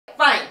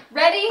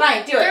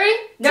Fine, do it. 3,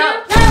 2, no.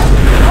 no.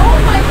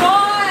 Oh my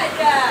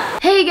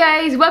god! Hey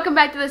guys, welcome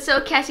back to the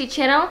SoCassie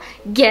channel.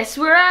 Guess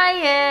where I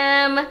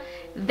am?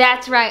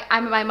 That's right,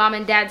 I'm at my mom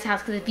and dad's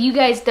house because if you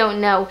guys don't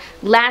know,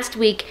 last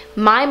week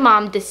my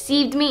mom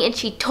deceived me and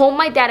she told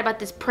my dad about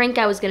this prank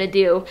I was gonna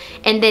do,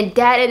 and then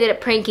dad ended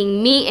up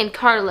pranking me and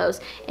Carlos,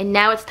 and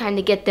now it's time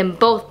to get them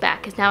both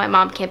back because now my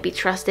mom can't be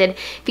trusted.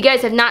 If you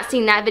guys have not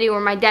seen that video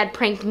where my dad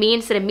pranked me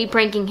instead of me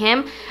pranking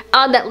him,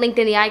 I'll have that linked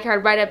in the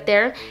iCard right up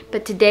there.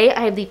 But today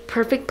I have the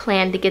perfect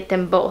plan to get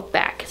them both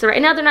back. So right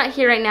now they're not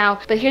here right now,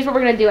 but here's what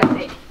we're gonna do, I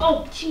think.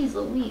 Oh, jeez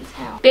Louise,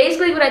 how?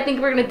 Basically what I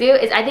think we're gonna do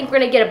is I think we're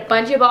gonna get a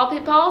bunch of ball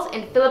pit balls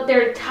and fill up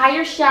their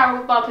entire shower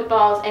with ball pit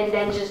balls, and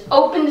then just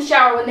open the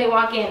shower when they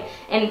walk in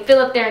and fill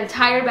up their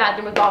entire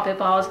bathroom with ball pit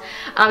balls.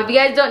 If you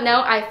guys don't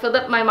know, I filled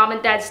up my mom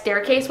and dad's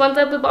staircase once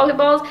up with ball pit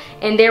balls,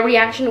 and their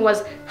reaction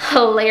was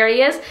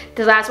hilarious.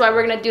 So that's why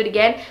we're gonna do it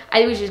again. I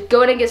think we should just go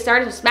ahead and get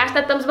started. So smash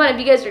that thumbs button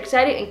if you guys are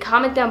excited, and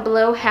comment down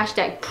below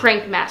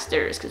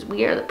 #prankmasters, because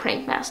we are the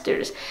prank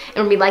masters, and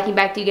we'll be liking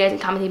back to you guys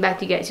and commenting back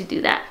to you guys who do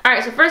that. All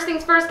right, so first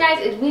things first, guys,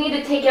 is we need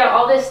to take out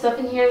all this stuff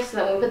in here so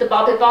that when we put the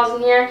ball pit balls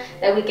in here,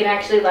 that we can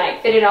actually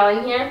like fit it all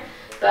in here.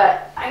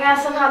 But I gotta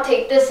somehow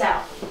take this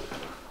out.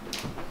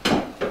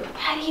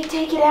 How do you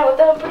take it out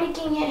without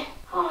breaking it?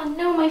 Oh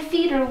no, my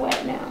feet are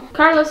wet now.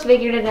 Carlos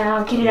figured it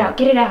out. Get it out,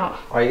 get it out.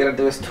 All you gotta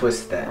do is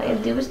twist that. All you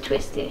gotta do is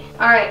twist it.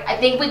 All right, I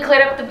think we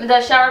cleared up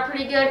the shower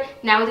pretty good.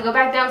 Now we need to go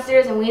back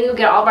downstairs and we need to go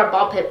get all of our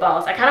ball pit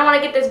balls. I kinda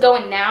wanna get this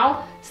going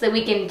now so that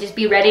we can just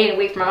be ready and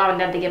wait for my mom and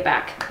dad to get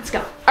back. Let's go.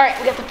 All right,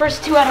 we got the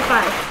first 2 out of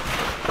 5.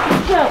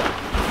 Let's go.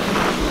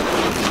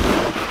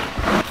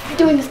 I'm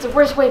doing this the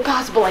worst way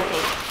possible, I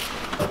think.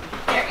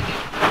 There we go.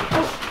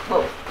 Oh,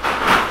 whoa.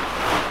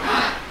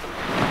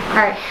 All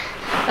right,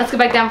 let's go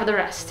back down for the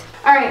rest.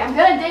 All right, I'm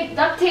gonna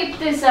duct tape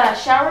this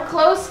shower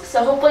close,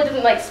 so hopefully it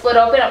doesn't like split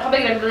open. I'm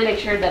probably gonna really make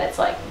sure that it's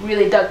like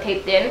really duct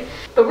taped in.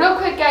 But real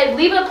quick, guys,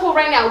 leave it a poll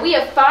right now. We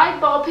have 5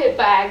 ball pit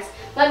bags.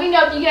 Let me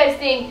know if you guys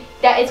think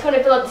that it's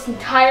gonna fill up this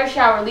entire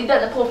shower. Leave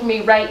that in the poll for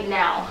me right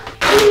now.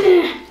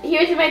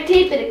 Here's if I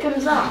tape it, it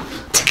comes off.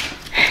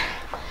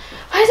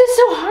 Why is it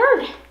so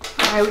hard?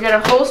 All right, we got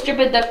a whole strip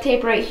of duct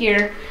tape right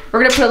here.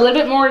 We're gonna put a little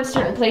bit more in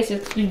certain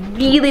places. We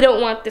really don't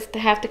want this to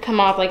have to come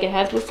off like it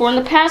has before in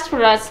the past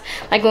for us,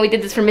 like when we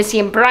did this for Missy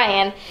and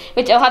Brian,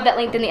 which I'll have that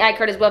linked in the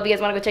iCard as well if you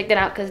guys wanna go check that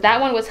out, because that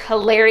one was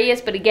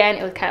hilarious, but again,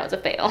 it was kind of a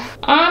fail.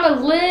 I'm a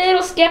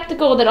little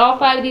skeptical that all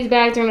 5 of these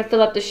bags are gonna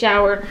fill up the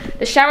shower.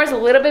 The shower's a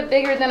little bit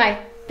bigger than I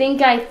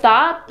think I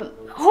thought, but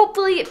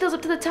hopefully it fills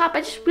up to the top.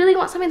 I just really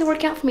want something to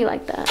work out for me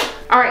like that.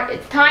 All right,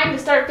 it's time to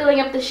start filling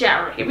up the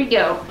shower. Here we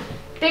go.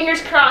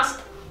 Fingers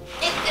crossed.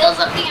 It fills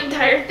up the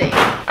entire thing.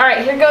 All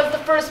right, here goes the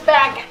first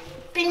bag.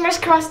 Fingers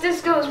crossed this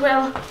goes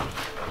well.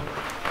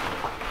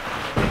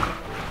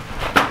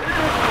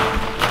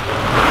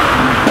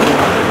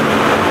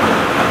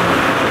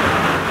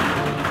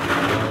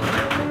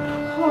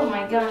 Oh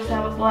my gosh,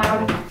 that was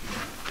loud.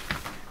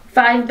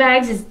 5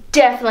 bags is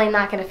definitely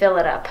not gonna fill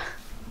it up.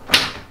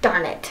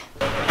 Darn it.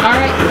 All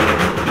right,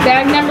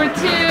 bag number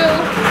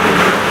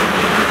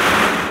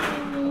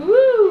 2.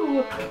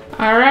 Woo!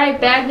 All right,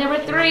 bag number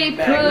 3.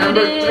 Bag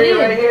number 3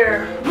 right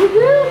here.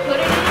 Woohoo! Put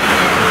it in.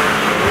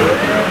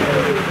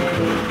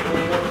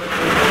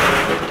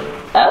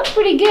 That was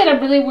pretty good.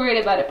 I'm really worried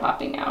about it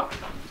popping out.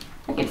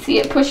 I can see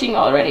it pushing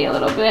already a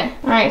little bit.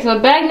 All right, so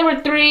bag number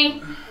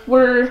 3,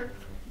 we're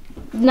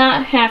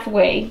not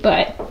halfway,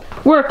 but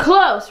we're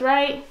close,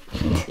 right?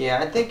 Yeah,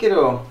 I think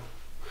it'll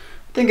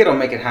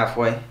make it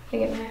halfway.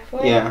 Think it's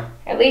halfway? Yeah.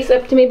 At least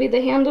up to maybe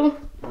the handle.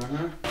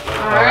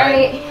 All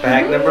right.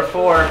 Bag number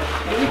 4.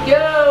 Here we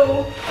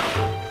go.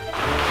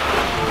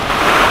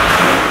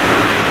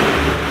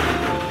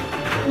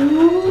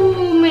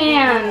 Ooh,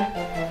 man.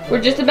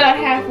 We're just about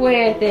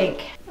halfway, I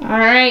think. All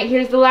right,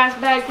 here's the last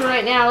bag for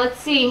right now. Let's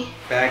see.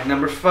 Bag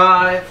number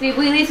 5. See if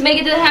we at least make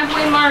it to the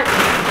halfway mark.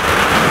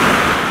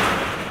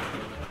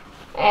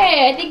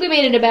 Hey, I think we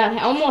made it about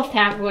almost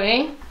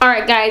halfway. All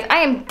right, guys, I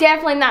am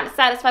definitely not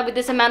satisfied with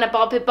this amount of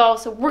ball pit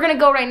balls, so we're gonna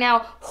go right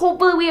now.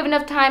 Hopefully we have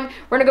enough time.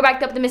 We're gonna go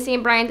back up to Missy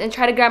and Brian's and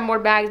try to grab more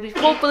bags,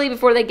 hopefully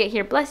before they get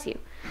here. Bless you.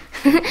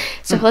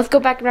 So let's go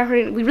back around.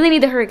 We really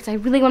need to hurry because I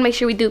really want to make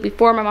sure we do it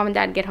before my mom and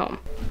dad get home.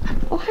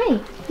 Oh, hi.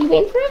 You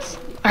waiting for us?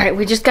 All right,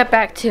 we just got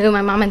back to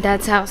my mom and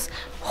dad's house.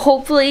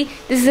 Hopefully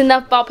this is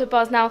enough ball pit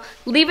balls now.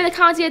 Leave in the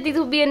comments if you think this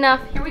will be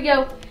enough. Here we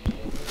go.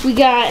 We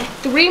got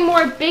 3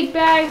 more big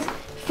bags,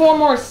 4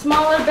 more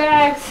smaller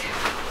bags.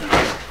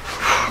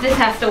 This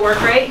has to work,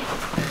 right?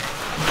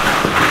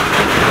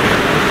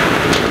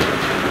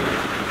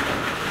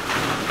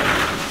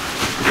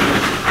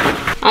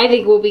 I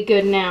think we'll be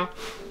good now.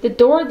 The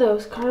door, though,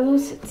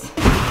 Carlos, it's...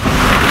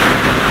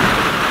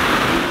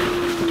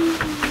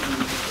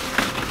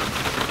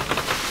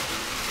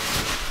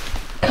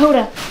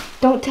 Coda,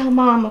 don't tell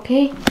Mom,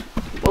 okay?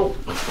 Whoa,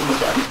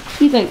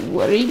 he's like,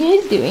 what are you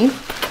guys doing?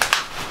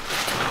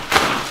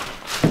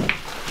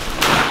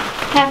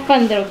 Have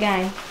fun, little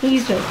guy.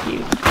 He's so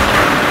cute.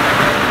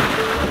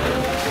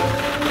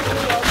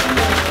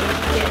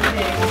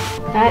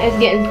 That is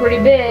getting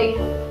pretty big.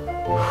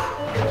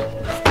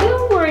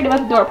 Still worried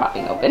about the door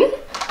popping open.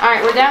 All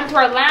right, we're down to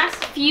our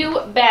last few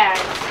bags.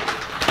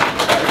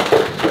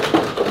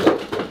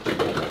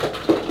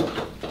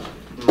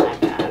 My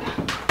bad.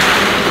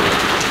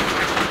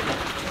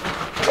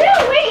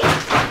 No, wait!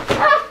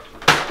 Ah.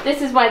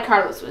 This is why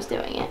Carlos was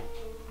doing it.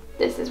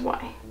 This is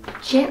why.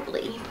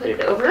 Gently put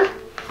it over.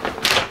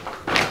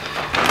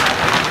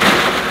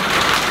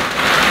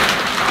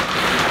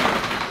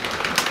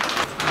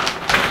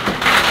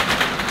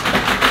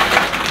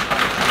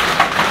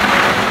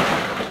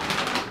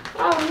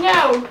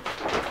 No.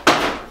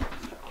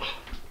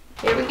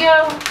 Here we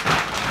go.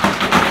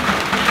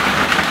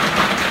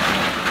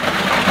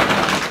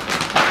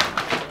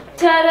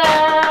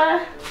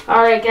 Ta-da!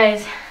 All right,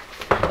 guys.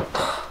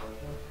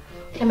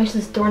 I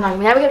mentioned this door knock.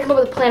 Now we gotta come up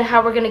with a plan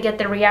how we're gonna get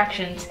their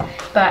reactions.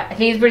 But I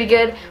think it's pretty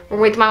good. We're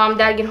waiting till my mom and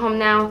dad get home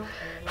now.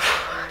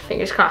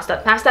 Fingers crossed.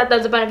 Pass that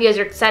thumbs up if you guys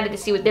are excited to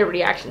see what their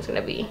reaction's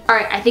gonna be. All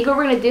right, I think what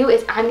we're gonna do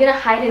is I'm gonna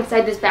hide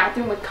inside this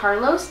bathroom with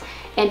Carlos.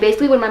 And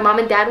basically when my mom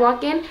and dad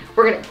walk in,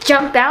 we're gonna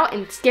jump out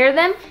and scare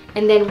them.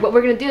 And then what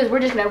we're gonna do is we're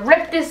just gonna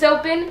rip this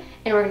open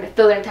and we're gonna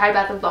fill their entire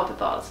bathroom with ball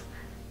balls.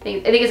 I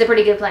think it's a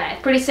pretty good plan.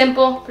 It's pretty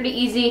simple, pretty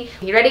easy.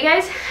 You ready,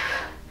 guys?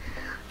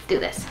 Let's do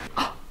this.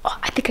 Oh,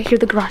 I think I hear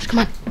the garage. Come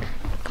on.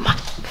 Come on.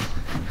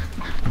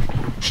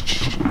 Shh, shh,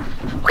 shh.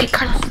 Okay,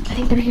 Carlos, I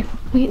think they're here.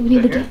 We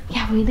need to get,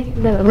 yeah, we need to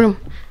get the room.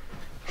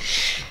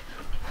 Shh.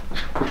 Do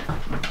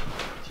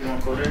you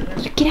want Coda in there?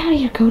 Get out of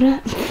here, Coda.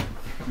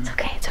 It's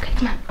okay,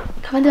 come on.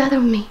 Come in the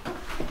bathroom with me.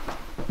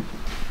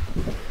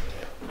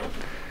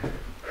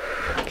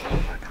 Okay.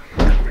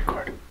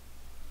 Record.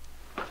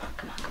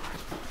 Come on.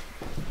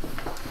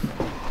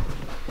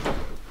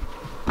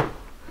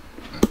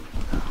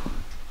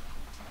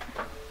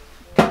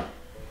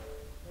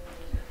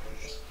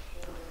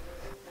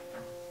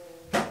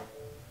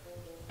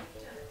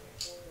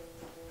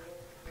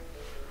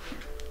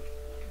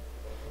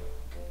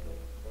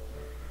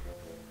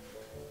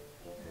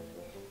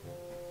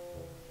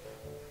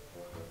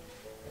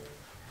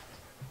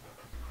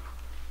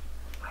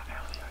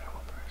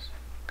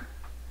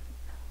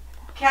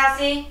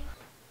 Cassie?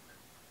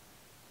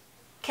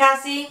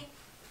 Cassie?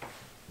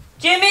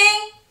 Jimmy?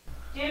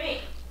 Jimmy?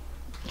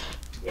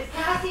 Is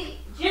Cassie?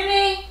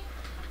 Jimmy? Is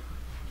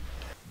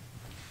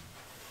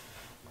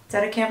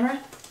that a camera?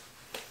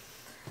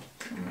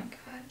 Oh my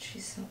god,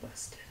 she's so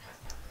busted.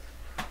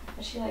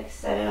 And she like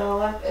set it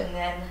all up and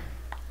then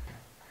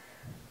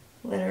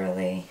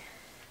literally.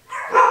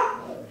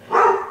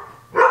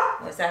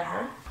 Was that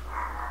her?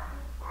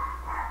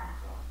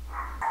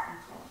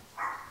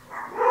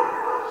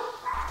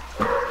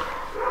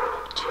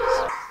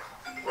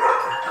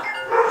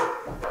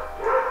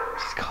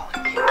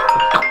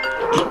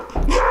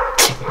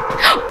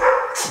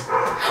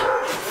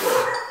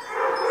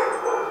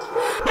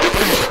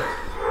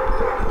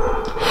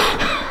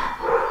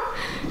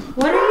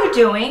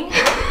 Doing?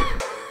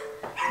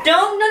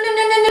 Don't,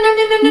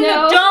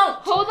 no, don't!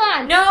 Hold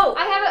on. No!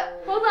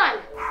 Hold on.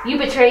 You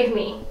betrayed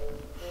me.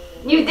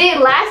 You did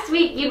last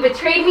week, you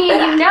betrayed me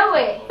and you know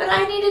it. But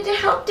I needed to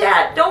help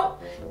Dad. Do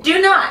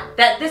not.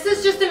 This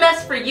is just a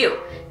mess for you.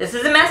 This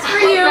is a mess for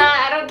you.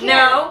 I don't care.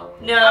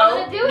 No.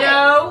 I'm gonna do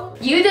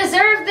it. You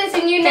deserve this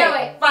and you know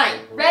it. Fine.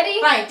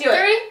 Ready? Fine, do it.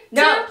 3,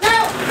 No. 2,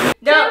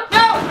 No.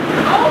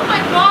 Oh my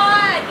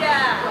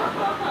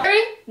god!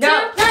 3,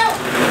 No. 2,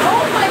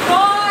 Oh my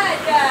god!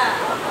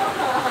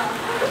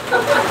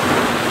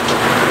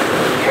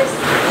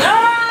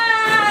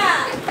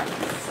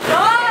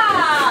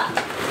 Stop!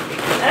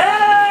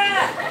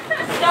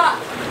 Stop!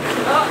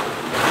 Oh,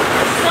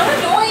 so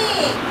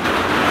annoying!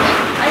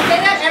 I say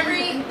that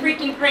every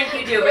freaking prank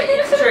you do, but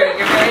it's true.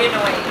 You're very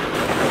annoying.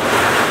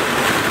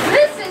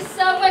 This is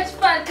so much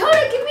fun.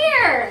 Coda, come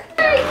here.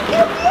 Come here.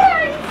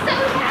 He's so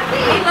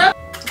happy.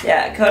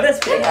 Yeah, Coda's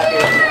pretty happy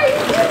with me.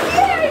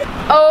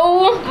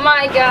 Oh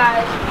my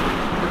gosh.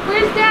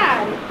 Where's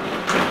Dad?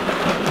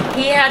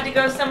 He had to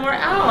go somewhere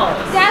else.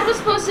 Dad was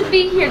supposed to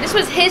be here. This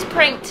was his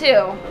prank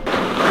too.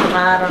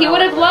 I don't He know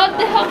would have what loved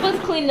to help us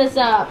clean this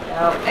up.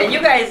 No. And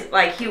you guys,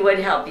 like, he would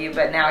help you,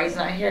 but now he's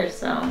not here,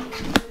 so.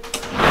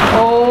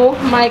 Oh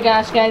my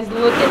gosh, guys,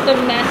 look at the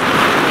mess.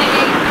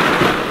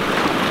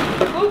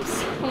 Hey.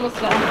 Oops, almost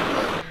fell.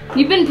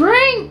 You've been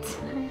pranked.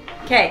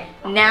 Okay,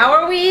 now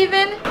are we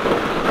even?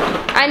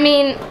 I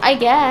mean, I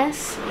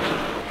guess.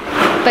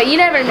 But you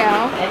never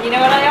know. And you know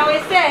what I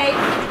always say?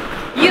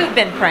 You've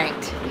been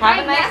pranked.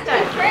 Have a nice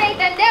time.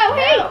 Pranked, I know.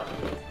 Hey,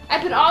 I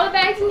put all the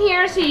bags in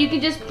here so you can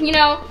just, you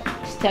know,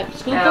 scoop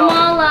them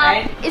all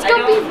up. It's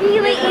gonna be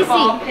really easy.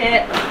 Ball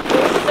pit.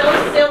 You're so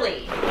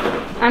silly.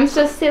 I'm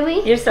so silly.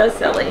 You're so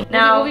silly.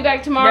 No. We'll be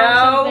back tomorrow or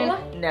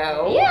something.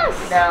 No. Yes.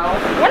 No.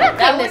 We're not That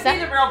cleaning would this up. be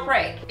the real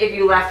prank if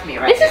you left me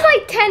right This now. is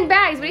like 10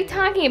 bags. What are you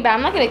talking about?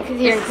 I'm not gonna sit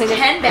here and clean This this.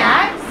 is 10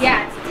 bags?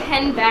 Yeah, it's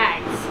 10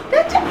 bags.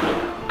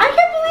 I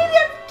can't believe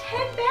that's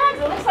 10 bags.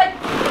 It looks like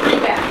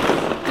 3 bags.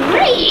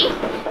 3?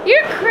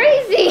 You're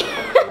crazy.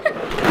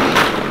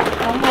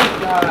 Oh my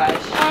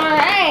gosh.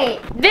 Alright.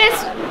 This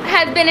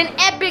has been an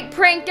epic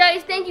prank,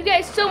 guys. Thank you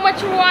guys so much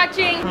for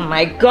watching. Oh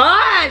my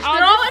gosh.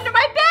 They're all under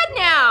my bed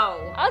now.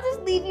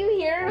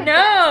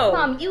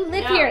 Mom, you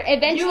live here.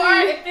 Eventually. You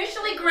are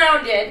officially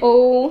grounded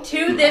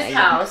to this my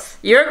house.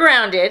 You're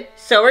grounded.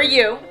 So are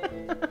you.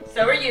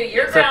 So are you.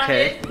 You're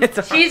grounded. Okay. It's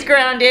okay. She's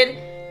grounded.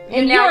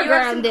 And now you're you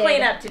have grounded. some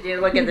cleanup to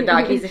do. Look at the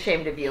dog. He's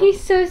ashamed of you.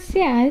 He's so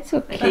sad. It's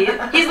okay.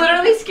 He's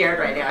literally scared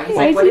right now. He's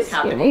Why like, what he is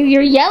scared? happening?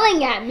 You're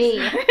yelling at me.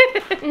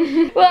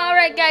 Well,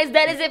 alright guys,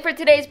 that is it for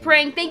today's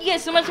prank. Thank you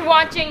guys so much for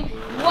watching.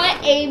 What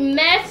a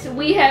mess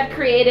we have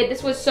created.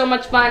 This was so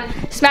much fun.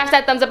 Smash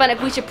that thumbs up button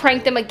if we should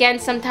prank them again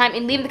sometime,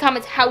 and leave in the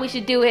comments how we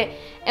should do it.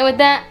 And with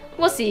that,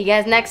 we'll see you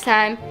guys next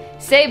time.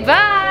 Say bye.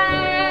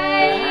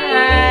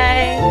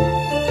 Bye.